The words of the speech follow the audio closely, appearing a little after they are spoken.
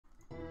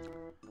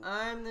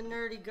I'm the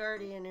nerdy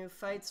guardian who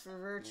fights for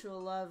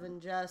virtual love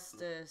and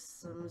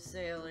justice. I'm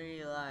Sailor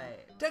Eli.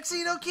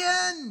 Tuxedo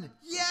Ken!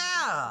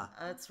 Yeah!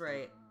 That's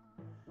right.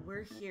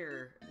 We're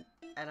here,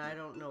 and I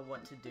don't know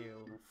what to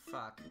do.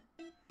 Fuck.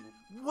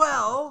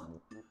 Well,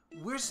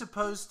 we're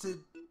supposed to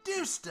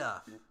do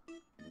stuff.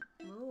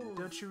 Move.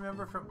 Don't you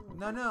remember from...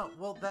 No.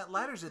 Well, that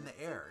ladder's in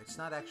the air. It's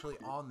not actually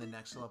on the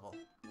next level.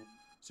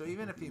 So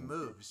even if he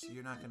moves,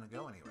 you're not going to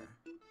go anywhere.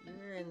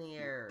 You're in the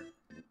air.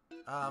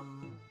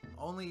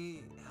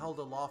 Only held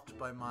aloft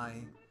by my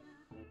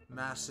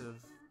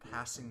massive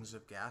passings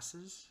of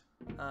gases.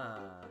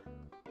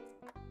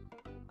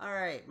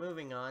 Alright,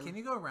 moving on. Can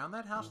you go around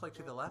that house, like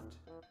to the left?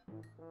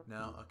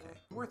 No? Okay.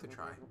 Worth a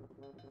try.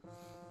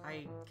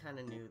 I kind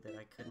of knew that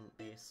I couldn't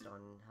based on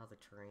how the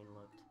terrain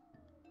looked.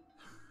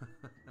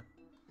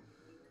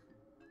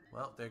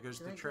 Well, there goes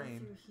the train.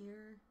 Go through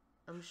here?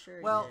 I'm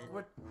sure Well, it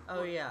did.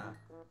 Oh, yeah.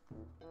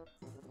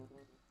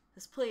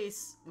 This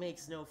place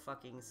makes no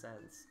fucking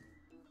sense.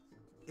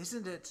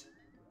 Isn't it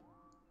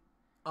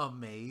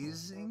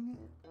amazing?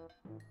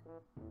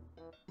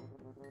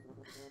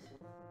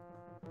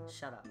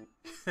 Shut up.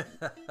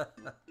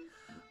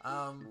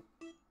 I'm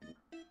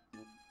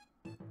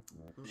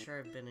sure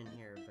I've been in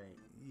here, but...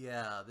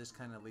 Yeah, this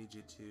kind of leads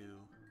you to...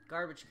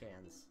 Garbage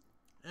cans.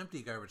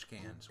 Empty garbage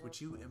cans, which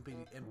you empty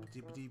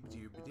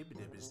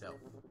yourself.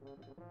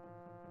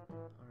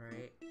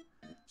 Alright.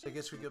 So I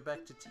guess we go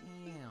back to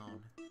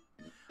town.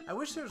 I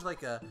wish there was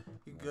like a...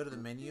 You could go to the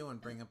menu and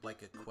bring up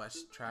like a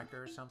quest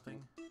tracker or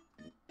something.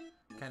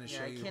 Kind of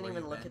show you I can't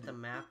even look at the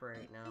map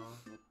right now.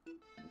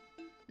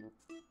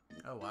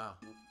 Oh, wow.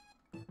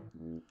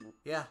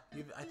 Yeah,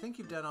 I think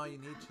you've done all you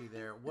need to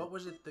there. What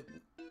was it that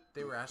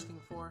they were asking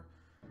for?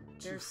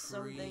 There's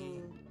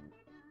something...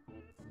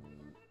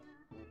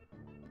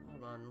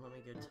 Hold on, let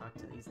me go talk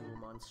to these little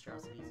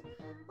monstrosities.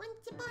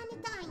 Once upon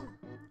a time,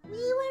 we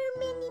were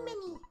many.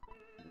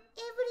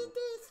 Every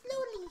day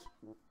slowly,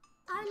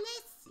 or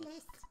less.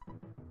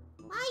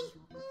 Why?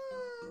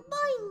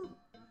 Boing!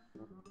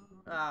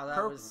 Oh,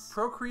 that was...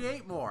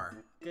 Procreate more.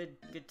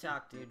 Good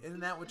talk, dude. Isn't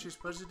that what you're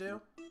supposed to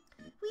do?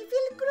 We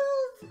feel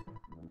groove.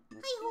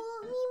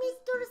 Hi-ho, me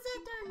Mr.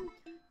 Saturn.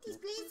 This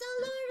place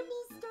all over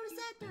Mr.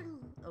 Saturn.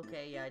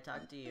 Okay, yeah, I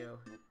talked to you.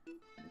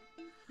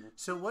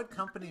 So what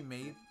company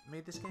made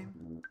this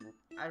game?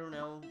 I don't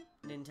know.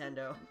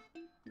 Nintendo.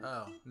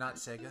 Oh, not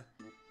Sega?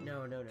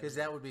 No. Because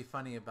that would be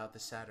funny about the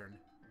Saturn.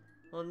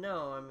 Well,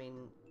 no, I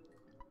mean...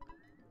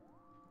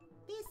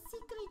 Base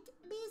secret,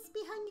 base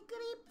behind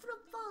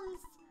Grapefruit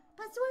Falls.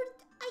 Password,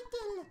 I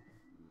tell.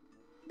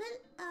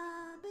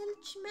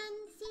 Belchman,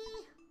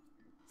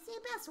 say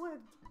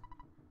password.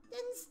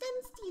 Then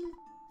stand still.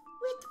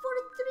 Wait for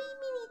 3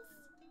 minutes.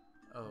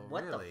 Oh,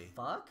 what really?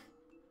 The fuck?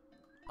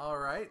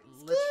 Alright,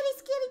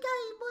 Scary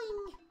guy,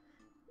 boing.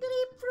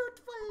 Grapefruit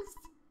Falls.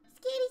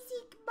 Scary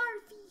sick,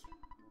 barfy.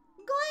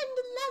 Go and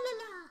la.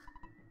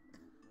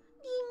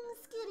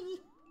 Scary.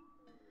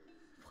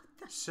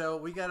 So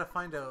we gotta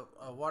find a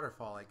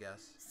waterfall, I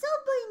guess. So,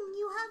 boing,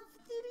 you have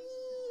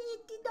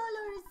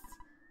 $380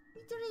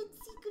 with red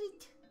secret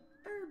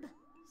herb.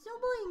 So,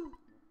 boing.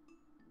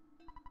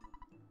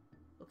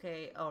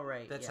 Okay,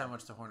 alright, That's how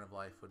much the Horn of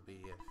Life would be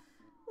if...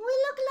 We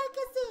look like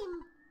the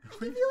same.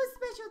 I give you a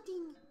special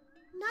thing.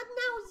 Not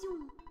now,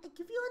 Zoom. I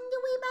give you on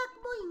the way back,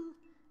 boing.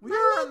 We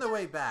are on the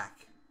way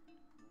back.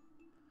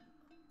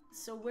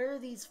 So where are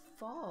these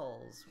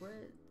falls?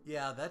 Where...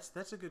 Yeah,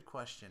 that's a good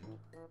question.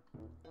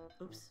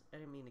 Oops, I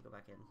didn't mean to go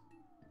back in.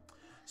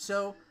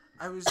 So,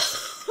 I was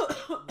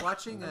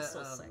watching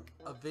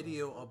a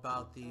video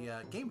about the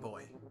Game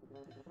Boy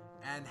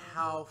and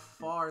how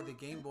far the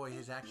Game Boy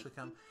has actually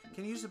come.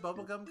 Can you use the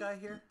bubblegum guy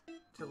here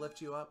to lift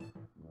you up?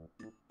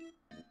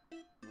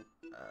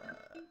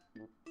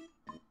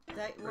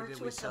 That works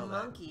with the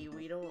monkey.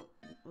 We don't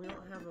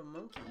have a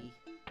monkey.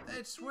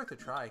 It's worth a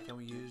try. Can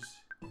we use...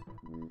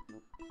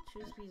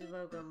 Choose a piece of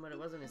bubblegum, but it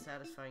wasn't as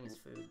satisfying as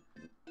food.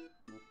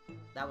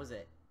 That was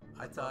it.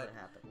 That's all that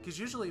happened. Because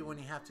usually when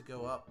you have to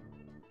go up,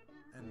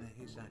 and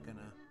he's not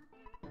gonna...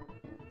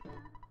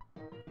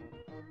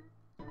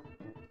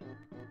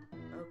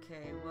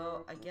 Okay,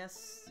 well, I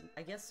guess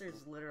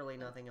there's literally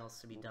nothing else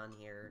to be done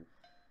here.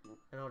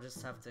 And I'll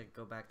just have to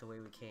go back the way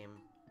we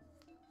came.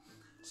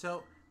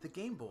 So, the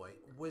Game Boy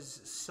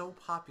was so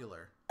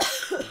popular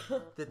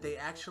that they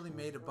actually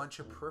made a bunch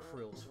of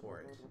peripherals for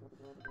it.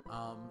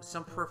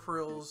 Some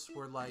peripherals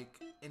were like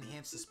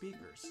enhance the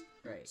speakers.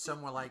 Right.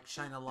 Some were like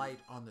shine a light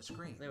on the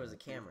screen. There was a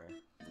camera.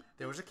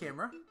 There was a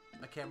camera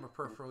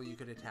peripheral you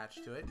could attach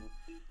to it.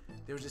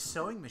 There was a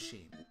sewing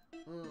machine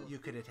you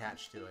could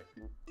attach to it.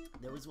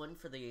 There was one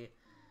for the...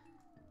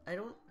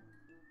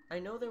 I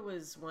know there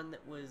was one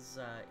that was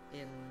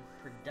in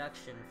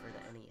production for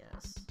the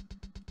NES.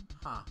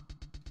 Huh.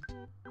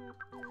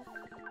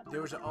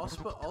 There was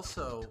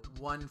also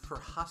one for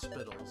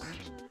hospitals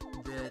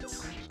that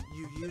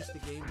you use the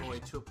Game Boy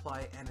to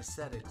apply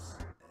anesthetics.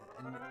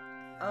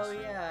 Oh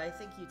yeah, I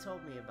think you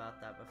told me about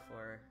that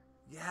before.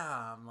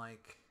 Yeah, I'm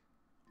like...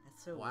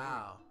 That's so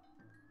wow.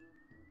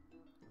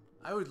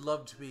 I would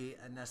love to be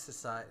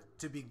anesthetized,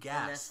 to be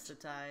gassed.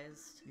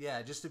 Anesthetized.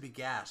 Yeah, just to be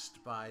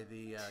gassed by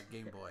the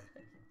Game Boy.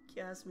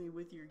 Gas me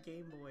with your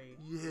Game Boy.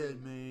 Yeah,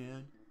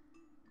 man.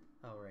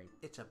 All right.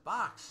 It's a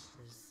box.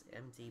 There's an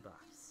empty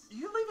box.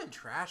 You're leaving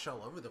trash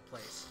all over the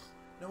place.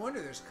 No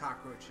wonder there's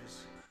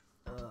cockroaches.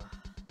 Ugh.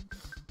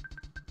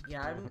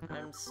 Yeah,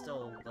 I'm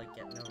still like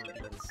getting over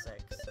being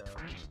sick, so.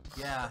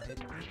 Yeah, it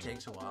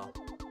takes a while.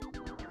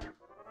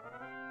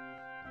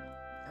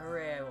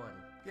 Hooray, I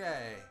won.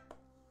 Yay.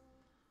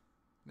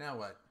 Now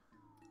what?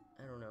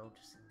 I don't know,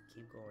 just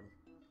keep going.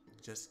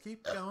 Just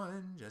keep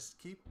going, just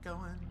keep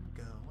going,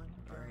 going.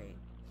 Alright.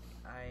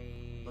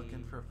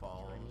 Looking for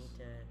falls. I need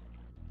to...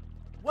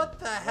 What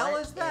the hell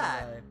is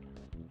that?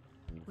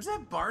 In Was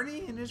that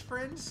Barney and his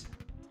friends?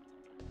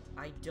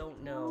 I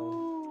don't know,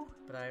 Ooh.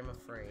 but I'm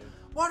afraid.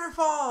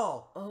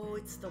 Waterfall! Oh,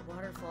 it's the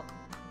waterfall.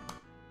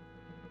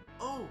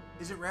 Oh,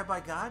 is it Rabbi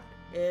God?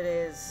 It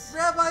is.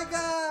 Rabbi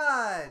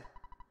God!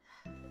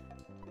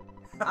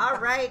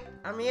 Alright,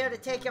 I'm here to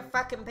take your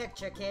fucking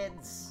picture,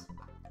 kids.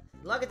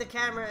 Look at the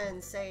camera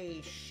and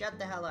say, shut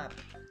the hell up.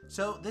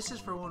 So, this is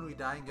for when we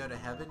die and go to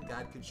heaven,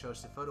 God could show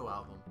us the photo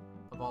album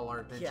of all our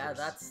adventures. Yeah,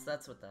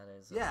 that's what that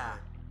is. Yeah.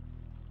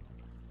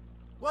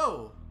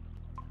 Whoa!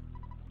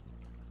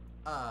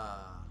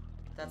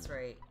 That's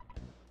right.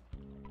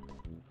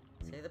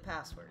 Say the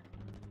password.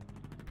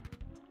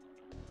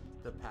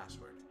 The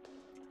password.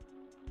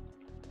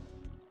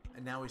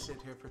 And now we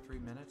sit here for 3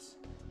 minutes?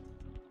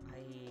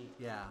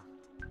 Yeah.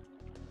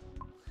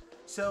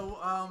 So,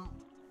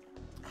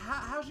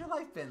 how's your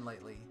life been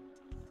lately?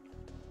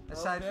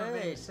 Aside from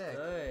being sick.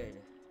 Good.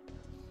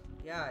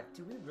 Yeah,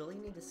 do we really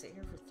need to sit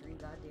here for 3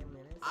 goddamn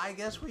minutes? I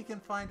guess we can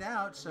find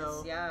out,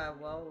 so... Yeah,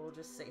 well, we'll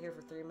just sit here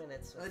for 3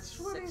 minutes. That's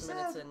what he 6 said.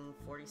 minutes and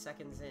 40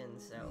 seconds in,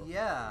 so...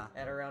 Yeah.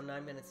 At around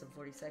 9 minutes and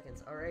 40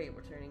 seconds. Alright,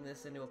 we're turning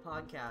this into a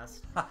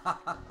podcast.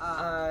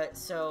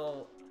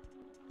 So...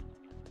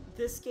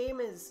 This game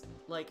is,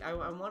 like, I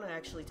want to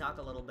actually talk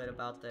a little bit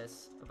about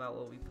this, about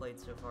what we played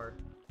so far.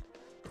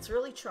 It's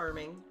really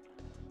charming.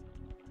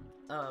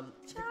 The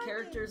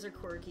characters are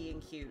quirky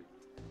and cute,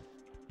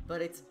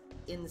 but it's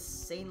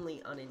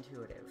insanely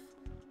unintuitive.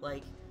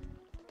 Like,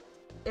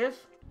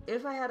 if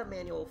I had a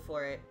manual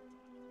for it,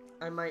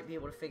 I might be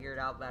able to figure it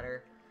out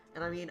better.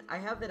 And I mean, I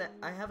have a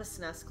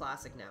SNES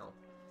Classic now,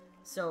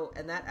 so,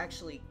 and that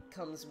actually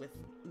comes with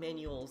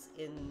manuals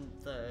in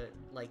the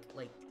like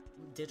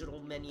digital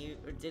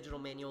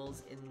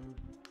manuals in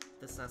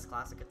the SNES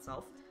Classic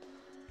itself.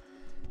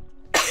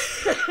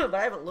 But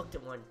I haven't looked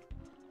at one.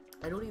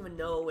 I don't even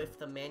know if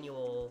the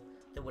manual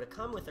that would have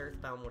come with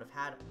EarthBound would have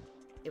had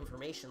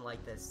information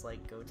like this,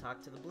 like go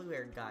talk to the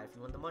blue-haired guy if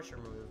you want the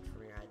mushroom removed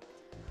from your head.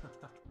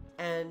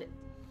 And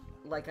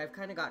like I've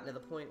kind of gotten to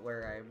the point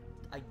where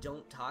I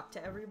don't talk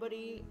to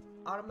everybody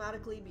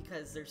automatically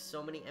because there's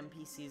so many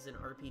NPCs and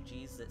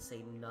RPGs that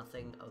say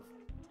nothing of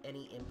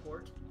any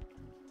import.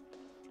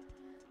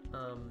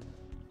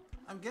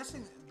 I'm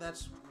guessing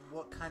that's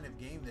what kind of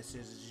game this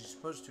is you're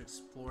supposed to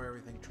explore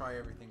everything, try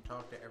everything,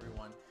 talk to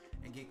everyone,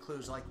 and get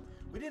clues. Like,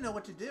 we didn't know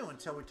what to do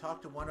until we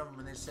talked to one of them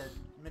and they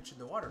mentioned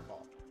the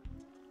waterfall.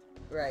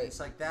 Right. It's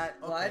like that.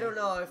 Okay. Well, I don't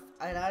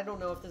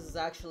know if this is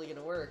actually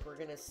gonna work. We're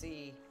gonna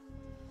see.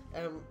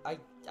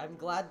 I'm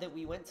glad that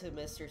we went to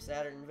Mr.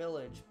 Saturn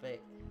Village, but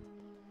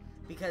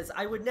because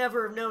I would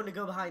never have known to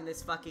go behind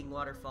this fucking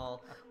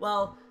waterfall.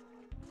 Well,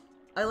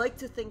 I like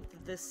to think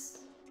that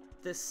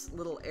this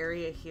little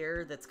area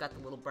here that's got the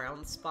little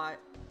brown spot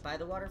by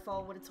the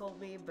waterfall would have told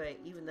me, but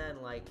even then,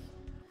 like...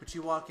 But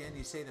you walk in,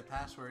 you say the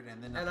password,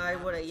 and then I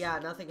would have, yeah,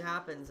 nothing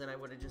happens, and I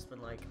would have just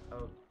been like,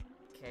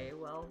 okay,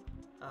 well,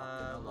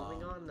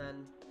 moving on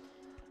then.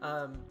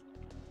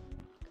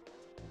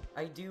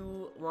 I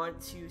do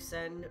want to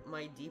send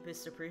my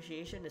deepest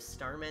appreciation to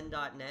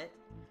starmen.net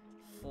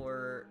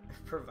for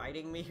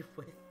providing me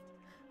with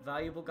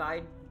valuable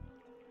guide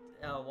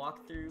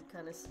walkthrough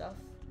kind of stuff.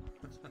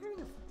 I'm hearing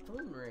a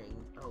phone ring.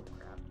 Oh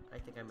crap, I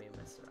think I may have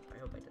messed it up. I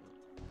hope I didn't.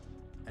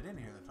 I didn't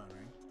hear the phone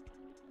ring.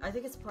 I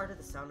think it's part of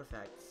the sound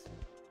effects.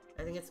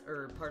 I think it's,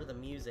 or part of the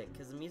music,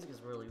 because the music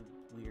is really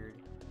weird.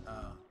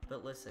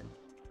 But listen.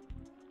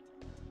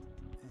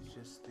 It's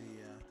just the,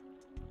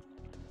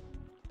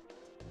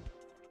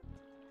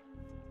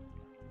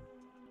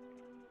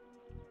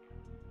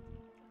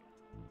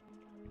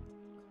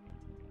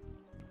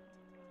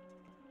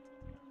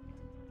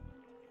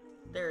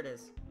 There it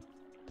is.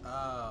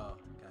 Oh,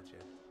 gotcha.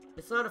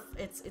 It's not a,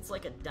 it's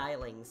like a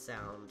dialing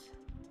sound.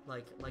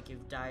 Like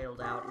you've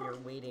dialed out and you're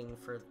waiting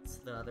for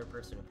the other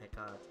person to pick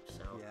up,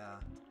 so.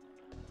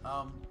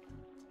 Yeah.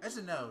 As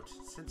a note,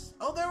 since...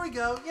 Oh, there we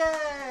go!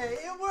 Yay!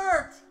 It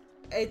worked!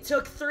 It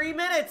took 3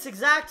 minutes,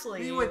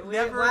 exactly! We would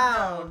never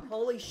have known.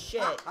 Holy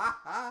shit.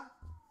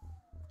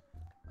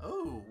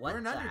 Oh, what we're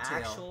in the Undertale.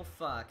 actual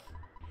fuck?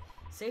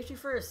 Safety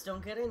first,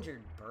 don't get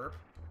injured, burp.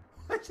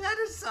 Was that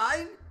a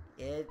sign?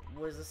 It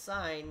was a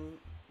sign.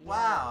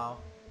 Wow.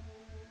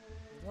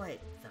 Yeah. What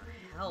the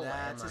hell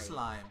That's am a I?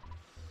 slime.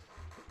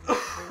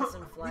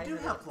 Some fly We do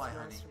honey. have fly It's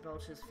honey. Master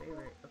Belch's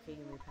favorite. Okay,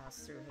 you may pass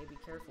through. Hey, be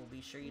careful.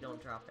 Be sure you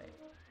don't drop it.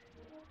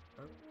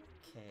 Oh.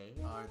 Okay.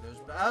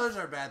 Those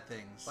are bad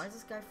things. Why is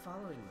this guy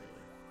following me?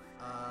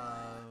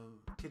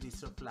 Can he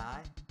still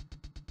fly?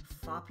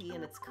 Floppy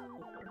and its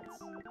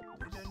cohorts.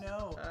 I don't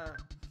know.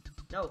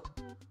 No.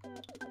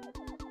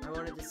 I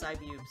wanted to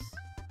sci-bubes.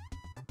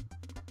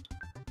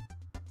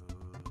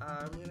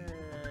 I'm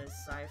gonna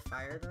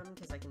sci-fire them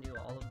because I can do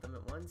all of them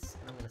at once,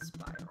 and I'm gonna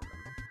spy on them.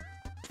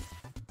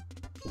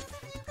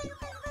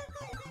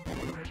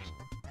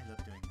 I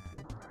love doing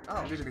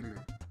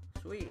that.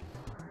 Oh, sweet.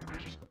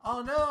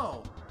 Oh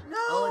no! No!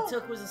 All it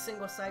took was a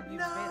single sci-bubes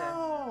beta.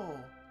 No!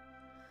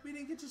 We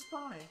didn't get to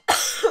spy.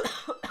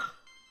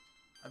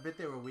 I bet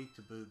they were weak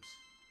to boobs.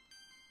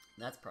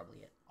 That's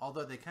probably it.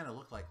 Although they kind of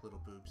look like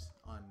little boobs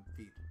on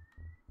feet.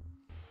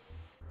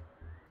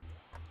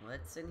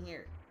 What's in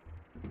here?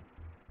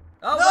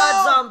 Oh, No!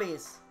 God,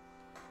 zombies!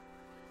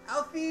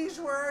 Alphys,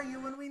 where are you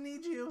when we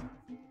need you?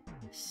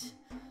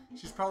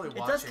 She's probably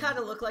watching. It does kind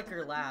of look like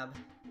her lab.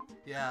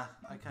 Yeah,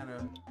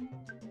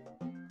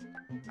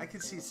 I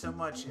could see so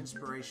much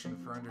inspiration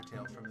for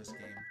Undertale from this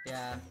game.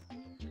 Yeah.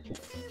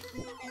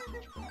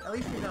 At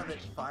least we know that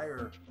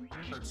fire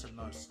hurts the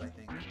most, I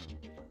think.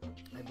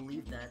 I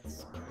believe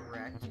that's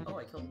correct. Oh,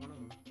 I killed one of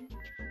them.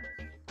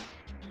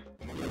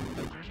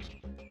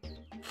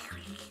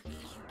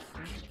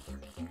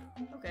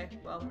 Okay,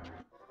 well.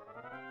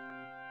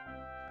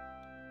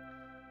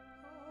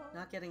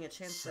 Not getting a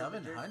chance for the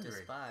dirt to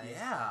 700. spy.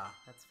 Yeah.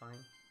 That's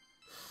fine.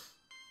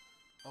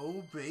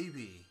 Oh,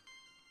 baby.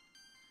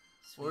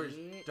 Sweet. Or as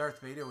Darth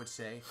Vader would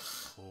say,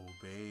 oh,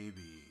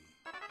 baby.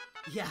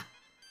 Yeah.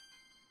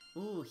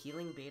 Ooh,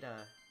 healing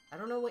beta. I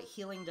don't know what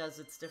healing does.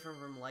 It's different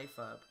from life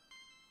up.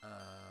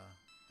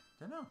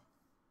 Don't know.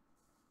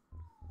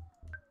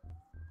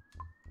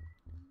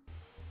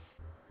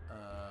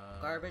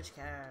 Garbage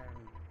can.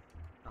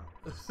 Oh.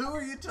 Who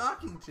are you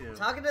talking to?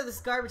 Talking to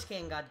this garbage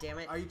can,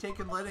 goddammit. Are you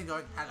taking lit and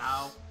going,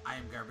 hello, I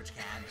am garbage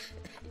can?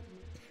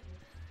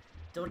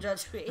 Don't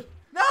judge me.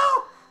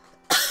 No!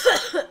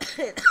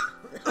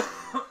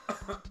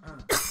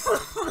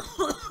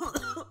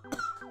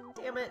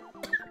 Damn it.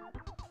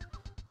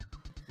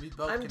 We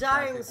both I'm contracted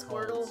dying, colds.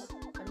 Squirtle.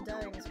 I'm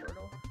dying,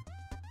 Squirtle.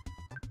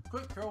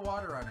 Quick, throw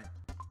water on it.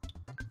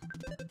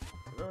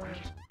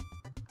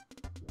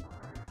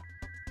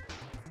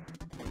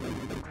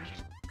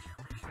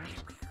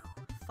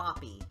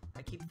 Floppy.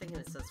 I keep thinking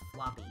it says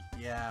floppy.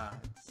 Yeah.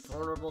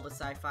 Vulnerable to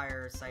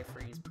sci-fire,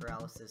 sci-freeze,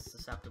 paralysis,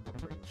 susceptible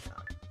to ring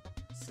shock.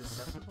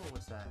 Susceptible?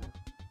 What's that?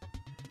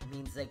 It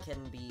means they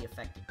can be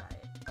affected by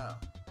it. Oh.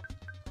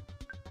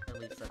 At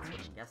least that's what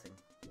I'm guessing.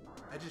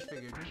 I just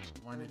figured,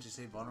 why didn't you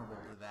say vulnerable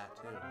to that,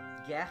 too?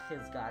 Geth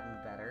has gotten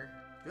better.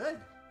 Good.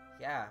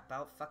 Yeah,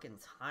 about fucking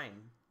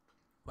time.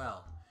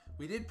 Well,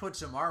 we did put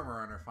some armor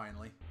on her,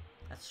 finally.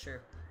 That's true.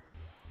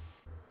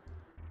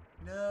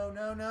 No,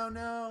 no, no,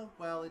 no.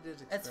 Well, it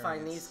is experience. It's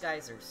fine, these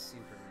guys are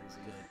super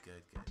easy. Good,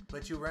 good, good.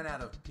 But you run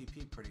out of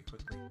PP pretty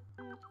quickly.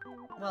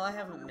 Well, I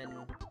haven't been...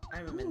 Ooh,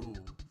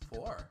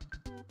 4.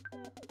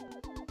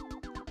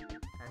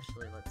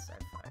 Actually, let's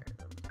sci-fire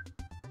them.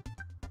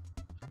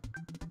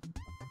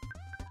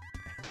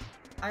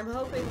 I'm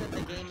hoping that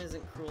the game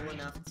isn't cruel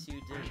enough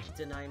to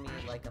deny me,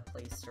 like, a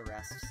place to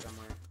rest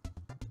somewhere.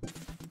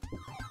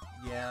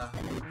 Yeah.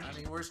 I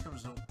mean, worst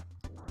comes to...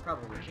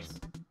 Probably is.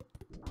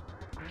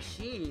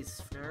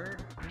 Jeez, nerd.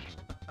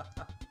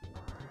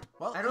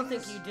 Well, I don't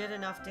think you did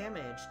enough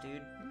damage,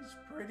 dude. He's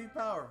pretty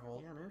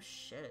powerful. Yeah, no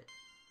shit.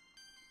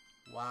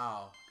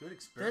 Wow. Good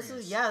experience.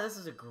 This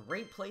is a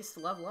great place to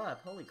level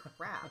up. Holy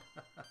crap.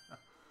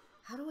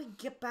 How do I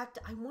get back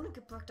to... I want to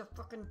get back to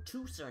fucking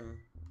Tucson.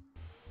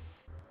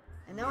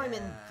 And now I'm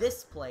in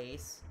this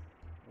place.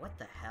 What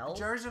the hell?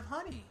 Jars of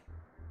honey.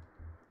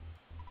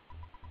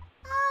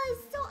 Ah,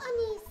 so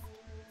honest.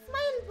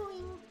 Smile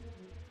boing.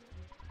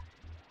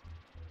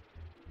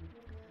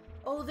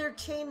 Oh, they're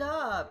chained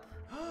up.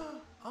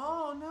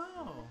 Oh,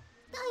 no.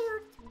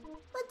 Tired,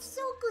 but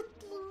so good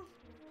thing.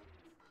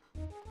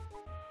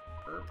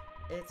 Burp.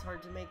 It's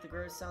hard to make the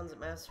gross sounds that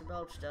Master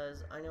Belch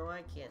does. I know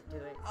I can't do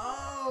it.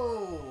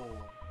 Oh.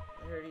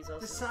 I heard he's also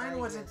The sign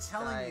wasn't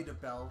telling you to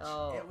belch.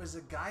 Oh. It was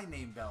a guy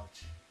named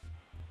Belch.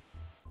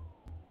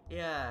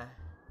 Yeah.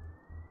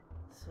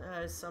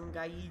 Some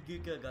guy.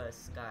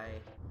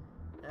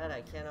 That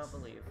I cannot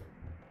believe.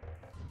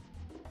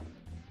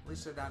 At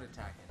least they're not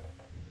attacking.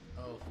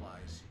 Oh,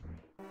 flies.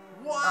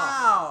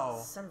 Wow!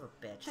 Oh, son of a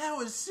bitch. That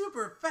was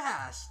super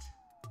fast!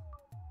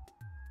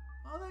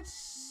 Oh, that's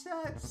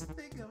sad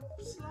thing of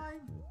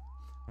slime.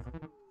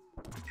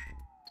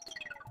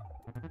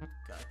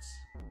 Guts.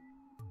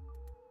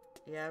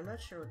 Yeah, I'm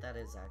not sure what that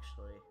is,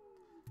 actually.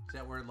 Is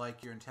that where,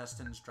 like, your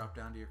intestines drop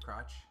down to your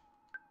crotch?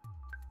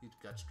 Your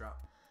guts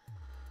drop.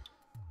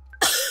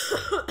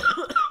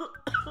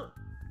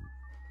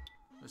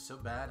 It was so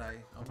bad,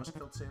 I almost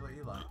killed Sailor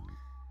Eli.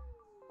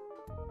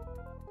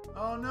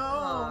 Oh no!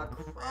 Aw,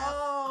 crap.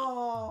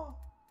 Oh!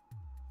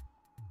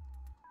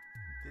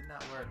 Did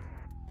not work.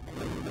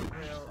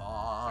 Well,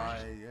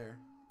 Fire.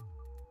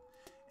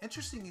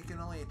 Interesting, you can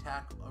only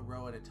attack a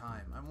row at a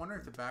time. I'm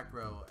wondering if the back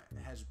row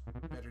has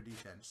better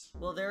defense.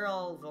 Well, they're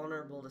all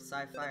vulnerable to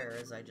sci-fire,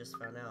 as I just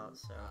found out,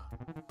 so...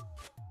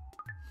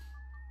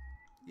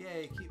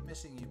 Yay, keep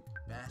missing, you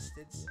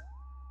bastards.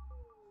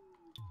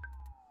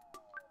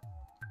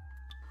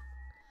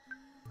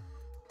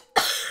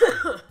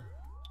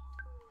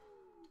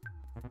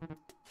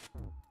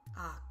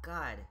 Ah,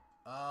 God.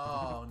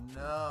 Oh,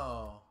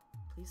 no.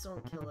 Please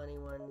don't kill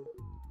anyone.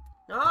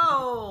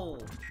 No!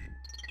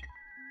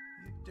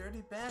 You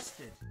dirty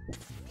bastard.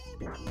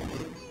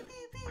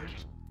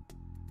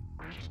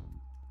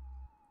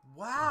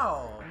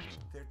 Wow,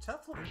 they're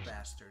tough little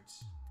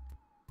bastards.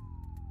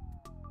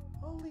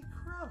 Holy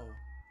crow.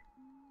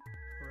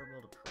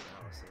 Horrible to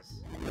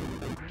paralysis.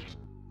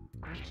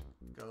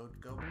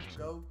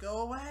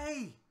 Go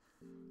away!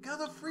 Go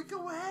the freak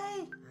away!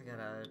 I got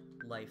a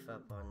life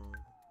up on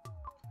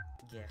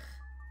Gich.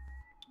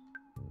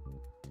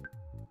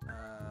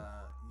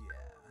 Yeah.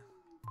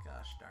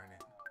 Gosh darn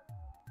it.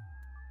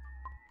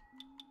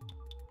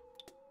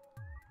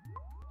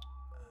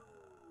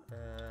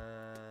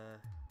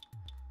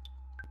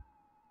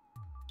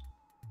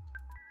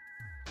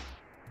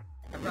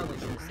 I probably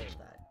should have saved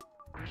that.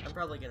 I'm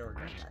probably gonna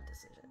regret that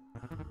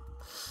decision.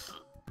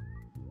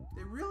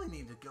 They really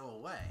need to go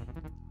away.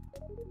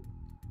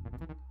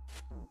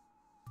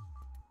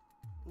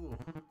 Ooh.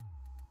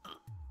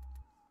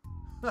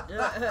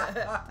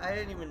 I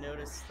didn't even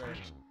notice the...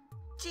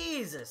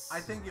 Jesus! I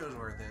think it was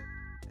worth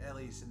it, at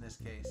least in this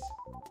case.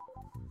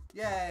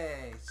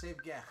 Yay! Save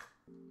Gech.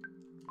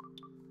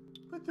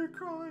 But they're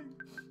crying.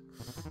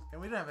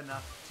 And we don't have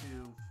enough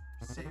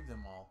to save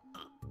them all.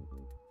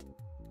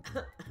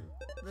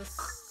 The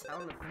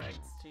sound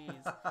effects,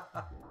 jeez.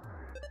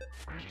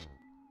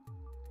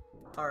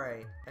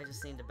 Alright, I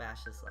just need to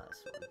bash this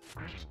last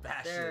one.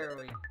 Bash there it.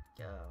 we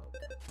go.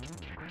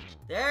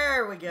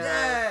 There we go!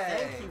 Yay!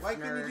 Thank you, Why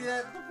couldn't you nerd. do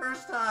that the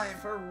first time?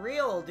 For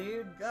real,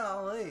 dude.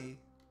 Golly.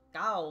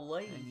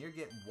 Golly. And you're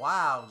getting a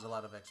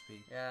lot of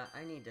XP. Yeah,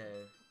 I need to...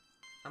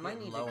 I might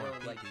Getting need to low go,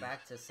 on like, PP.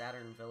 back to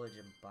Saturn Village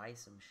and buy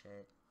some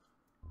shit.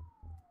 I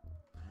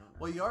don't know.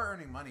 Well, you are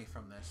earning money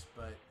from this,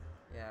 but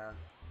Yeah.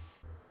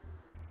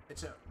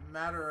 it's a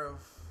matter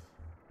of...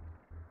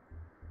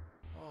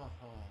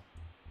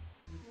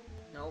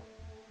 Nope.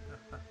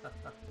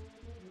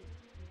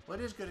 What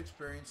is good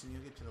experience, and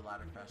you'll get to the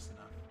ladder fast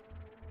enough.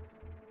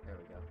 There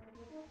we go.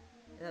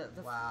 Yeah,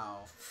 the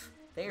Wow.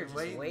 they are You're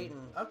just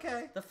waiting.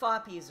 Okay. The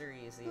floppies are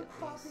easy, at least.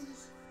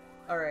 Poppies.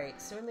 Alright,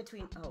 so in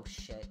between... Oh,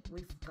 shit.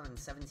 We've gone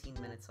 17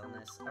 minutes on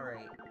this.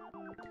 Alright.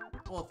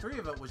 Well, 3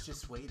 of it was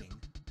just waiting.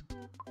 I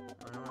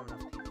don't have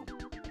enough people.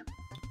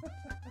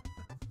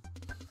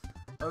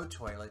 Oh,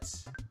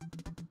 toilets.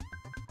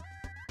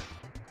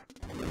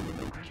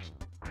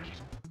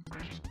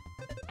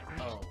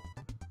 Oh.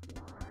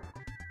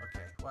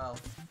 Okay, well...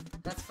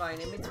 That's fine.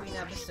 In between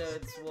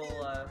episodes, we'll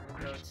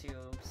go to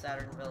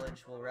Saturn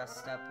Village, we'll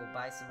rest up, we'll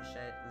buy some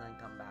shit, and then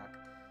come back.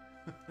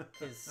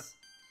 Because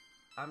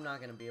I'm not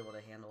going to be able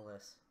to handle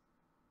this.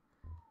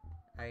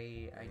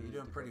 I You're need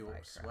doing to pretty go buy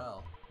crap.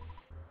 swell.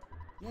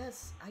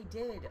 Yes, I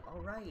did.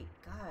 Alright.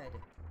 God.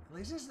 At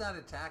least it's not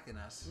attacking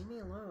us. Leave me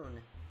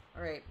alone.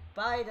 Alright.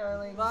 Bye,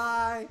 darling.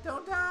 Bye!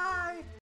 Don't